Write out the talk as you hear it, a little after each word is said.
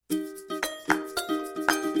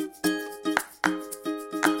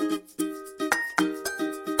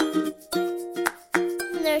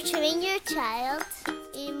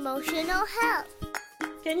emotional health.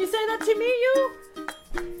 Can you say that to me, you?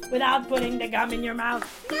 Without putting the gum in your mouth.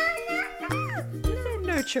 No. You said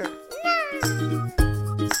nurture.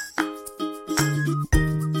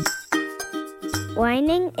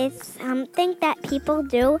 Whining is something that people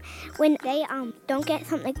do when they don't get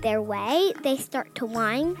something their way. They start to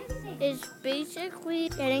whine. It's basically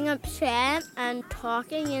getting upset and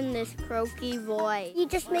talking in this croaky voice. You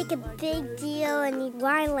just make a big deal and you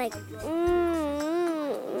whine like,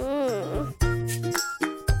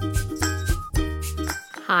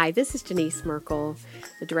 Hi, this is Denise Merkel,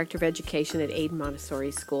 the Director of Education at Aidan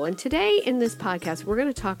Montessori School. And today in this podcast, we're going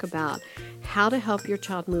to talk about how to help your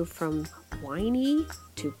child move from whiny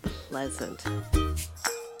to pleasant.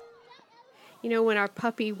 You know, when our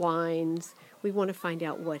puppy whines, we want to find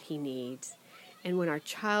out what he needs. And when our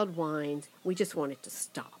child whines, we just want it to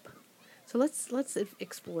stop. So let's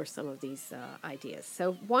explore some of these ideas.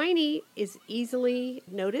 So whiny is easily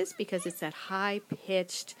noticed because it's that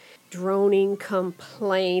high-pitched, droning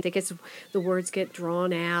complaint. The words get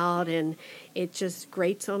drawn out, and it just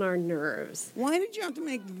grates on our nerves. Why did you have to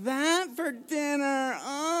make that for dinner?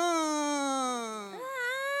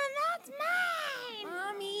 that's mine.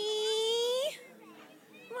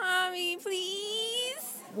 Mommy,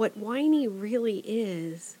 please. What whiny really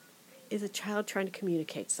is a child trying to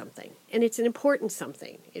communicate something. And it's an important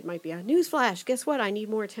something. It might be a newsflash, guess what, I need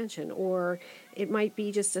more attention. Or it might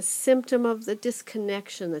be just a symptom of the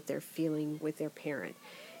disconnection that they're feeling with their parent.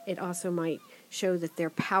 It also might show that they're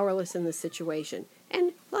powerless in the situation.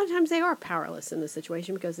 And a lot of times they are powerless in the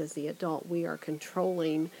situation because as the adult, we are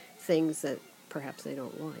controlling things that perhaps they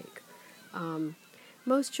don't like.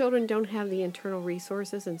 Most children don't have the internal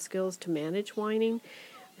resources and skills to manage whining,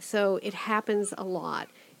 so it happens a lot.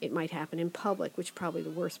 It might happen in public, which is probably the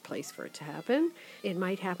worst place for it to happen. It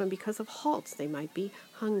might happen because of halts. They might be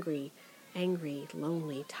hungry, angry,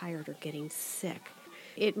 lonely, tired, or getting sick.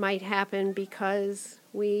 It might happen because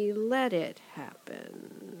we let it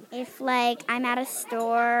happen. If, I'm at a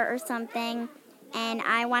store or something and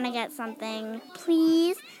I want to get something,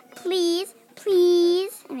 please, please,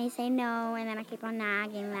 please, and they say no, and then I keep on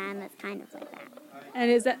nagging them. It's kind of like that. And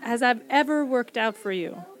has that ever worked out for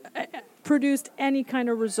you? Produced any kind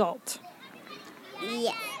of result?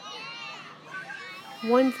 Yes.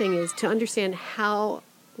 One thing is to understand how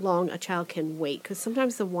long a child can wait, because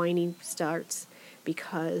sometimes the whining starts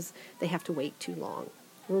because they have to wait too long.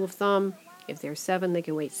 Rule of thumb, if they're 7, they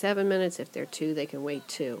can wait 7 minutes. If they're 2, they can wait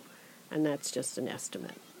 2. And that's just an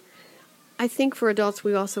estimate. I think for adults,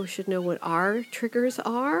 we also should know what our triggers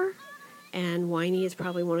are. And whiny is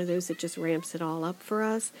probably one of those that just ramps it all up for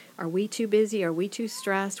us. Are we too busy? Are we too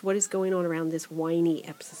stressed? What is going on around this whiny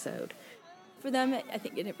episode? For them, I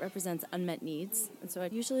think it represents unmet needs. And so I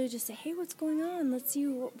usually just say, hey, what's going on? Let's see,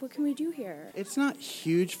 what can we do here? It's not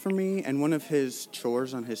huge for me, and one of his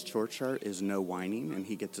chores on his chore chart is no whining, and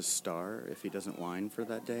he gets a star if he doesn't whine for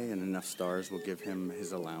that day, and enough stars will give him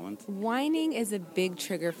his allowance. Whining is a big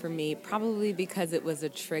trigger for me, probably because it was a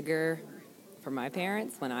trigger for my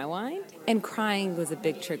parents when I whined. And crying was a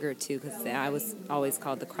big trigger, too, because I was always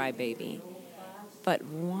called the crybaby. But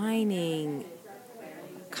whining,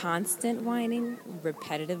 constant whining,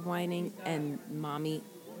 repetitive whining, and mommy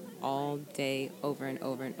all day over and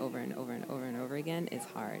over and over and over and over and over again is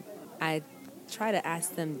hard. I try to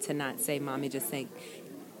ask them to not say mommy, just say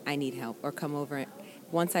I need help or come over.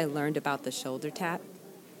 Once I learned about the shoulder tap,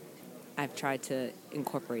 I've tried to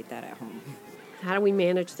incorporate that at home. How do we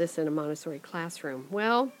manage this in a Montessori classroom?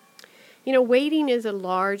 Well, waiting is a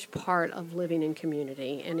large part of living in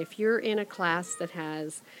community. And if you're in a class that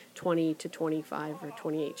has 20 to 25 or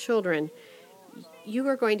 28 children, you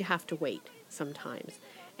are going to have to wait sometimes.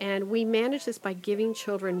 And we manage this by giving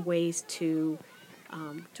children ways to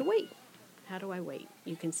wait. How do I wait?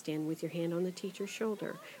 You can stand with your hand on the teacher's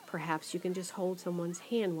shoulder. Perhaps you can just hold someone's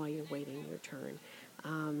hand while you're waiting your turn.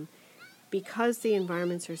 Because the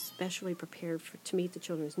environments are specially prepared to meet the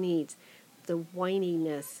children's needs, the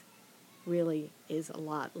whininess really is a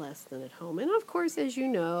lot less than at home. And of course, as you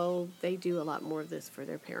know, they do a lot more of this for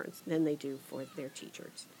their parents than they do for their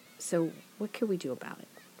teachers. So what can we do about it?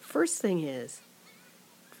 First thing is,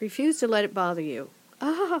 refuse to let it bother you.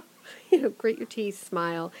 Grit your teeth,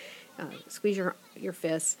 smile, squeeze your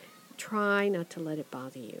fists. Try not to let it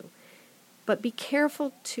bother you. But be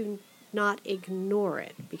careful to not ignore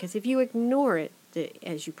it, because if you ignore it,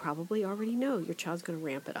 as you probably already know, your child's going to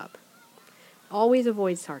ramp it up. Always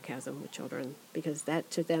avoid sarcasm with children, because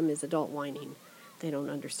that to them is adult whining. They don't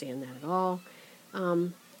understand that at all.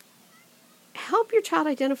 Help your child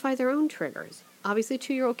identify their own triggers. Obviously, a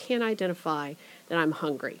 2-year-old can't identify that I'm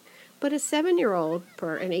hungry, But a 7-year-old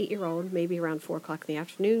or an 8-year-old, maybe around 4 o'clock in the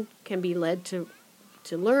afternoon, can be led to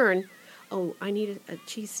learn, oh, I need a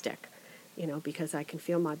cheese stick, because I can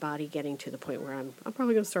feel my body getting to the point where I'm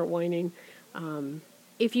probably going to start whining.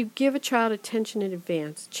 If you give a child attention in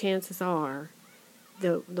advance, chances are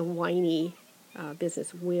the whiny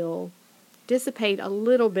business will dissipate a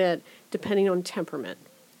little bit depending on temperament.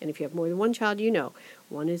 And if you have more than one child,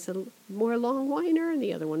 one is a more long whiner and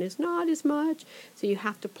the other one is not as much. So you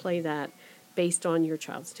have to play that based on your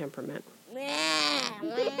child's temperament. I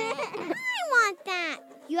want that.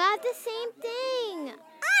 You have the same thing.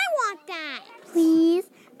 I want that. Please,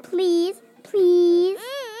 please, please.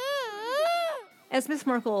 As Miss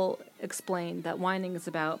Merkel explained, that whining is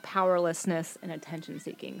about powerlessness and attention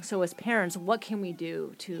seeking. So as parents, what can we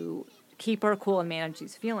do to keep our cool and manage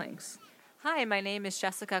these feelings? Hi, my name is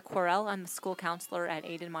Jessica Kwerel. I'm the school counselor at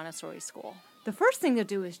Aidan Montessori School. The first thing to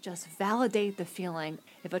do is just validate the feeling.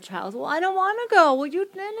 If a child's, well, I don't want to go. Well, I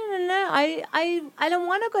don't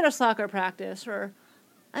want to go to soccer practice, or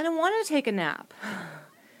I don't want to take a nap.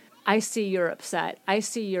 I see you're upset. I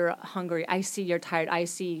see you're hungry. I see you're tired. I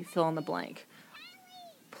see fill in the blank.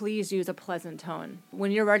 Please use a pleasant tone.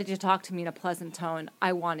 When you're ready to talk to me in a pleasant tone,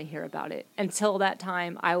 I want to hear about it. Until that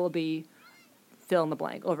time, I will be fill in the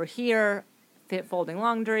blank. Over here, folding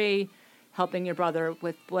laundry, helping your brother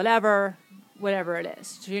with whatever it is.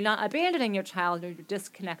 So you're not abandoning your child, you're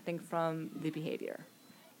disconnecting from the behavior.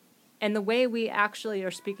 And the way we actually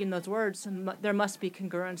are speaking those words, there must be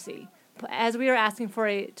congruency. As we are asking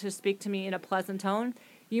to speak to me in a pleasant tone,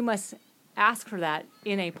 you must ask for that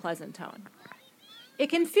in a pleasant tone. It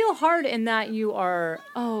can feel hard in that you are,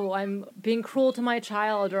 I'm being cruel to my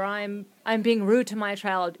child, or I'm being rude to my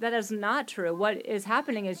child. That is not true. What is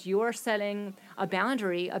happening is you are setting a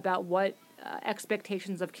boundary about what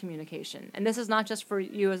expectations of communication. And this is not just for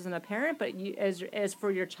you as a parent, but as for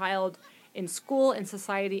your child in school, in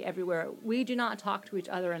society, everywhere. We do not talk to each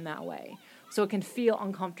other in that way. So it can feel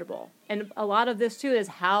uncomfortable. And a lot of this, too, is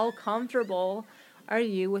how comfortable are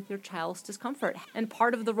you with your child's discomfort? And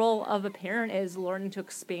part of the role of a parent is learning to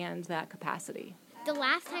expand that capacity. The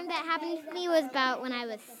last time that happened to me was about when I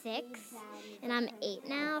was 6, and I'm 8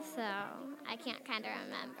 now, so I can't kind of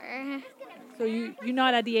remember. So you're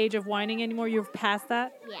not at the age of whining anymore? You've passed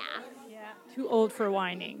that? Yeah. Too old for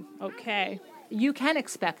whining. Okay. You can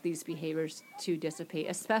expect these behaviors to dissipate,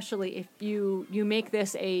 especially if you make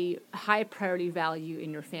this a high priority value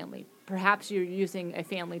in your family. Perhaps you're using a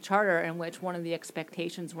family charter in which one of the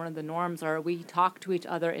expectations, one of the norms are we talk to each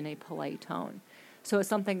other in a polite tone. So it's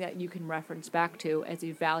something that you can reference back to as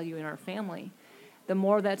a value in our family. The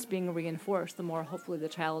more that's being reinforced, the more hopefully the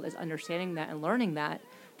child is understanding that and learning that,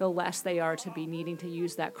 the less they are to be needing to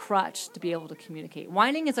use that crutch to be able to communicate.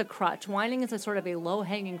 Whining is a crutch. Whining is a sort of a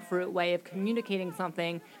low-hanging fruit way of communicating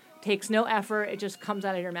something. Takes no effort. It just comes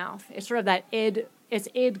out of your mouth. It's sort of that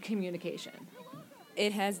id communication.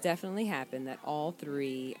 It has definitely happened that all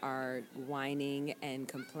three are whining and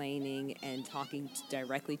complaining and talking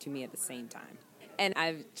directly to me at the same time. And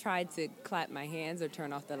I've tried to clap my hands or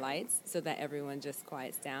turn off the lights so that everyone just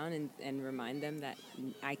quiets down and remind them that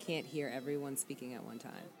I can't hear everyone speaking at one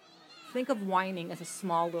time. Think of whining as a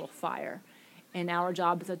small little fire. And our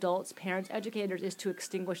job as adults, parents, educators, is to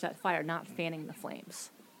extinguish that fire, not fanning the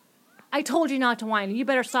flames. I told you not to whine. You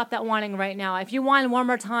better stop that whining right now. If you whine one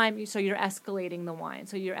more time, so you're escalating the whine.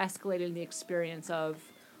 So you're escalating the experience of,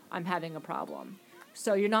 I'm having a problem.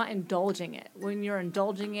 So you're not indulging it. When you're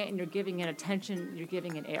indulging it and you're giving it attention, you're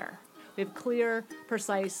giving it air. We have clear,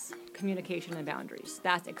 precise communication and boundaries.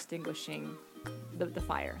 That's extinguishing the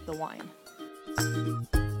fire, the whine.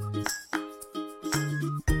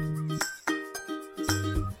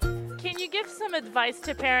 Can you give some advice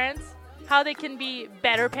to parents? How they can be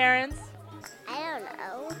better parents? I don't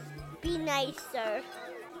know. Be nicer.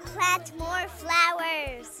 Plant more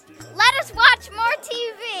flowers. Let us watch more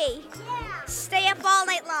TV.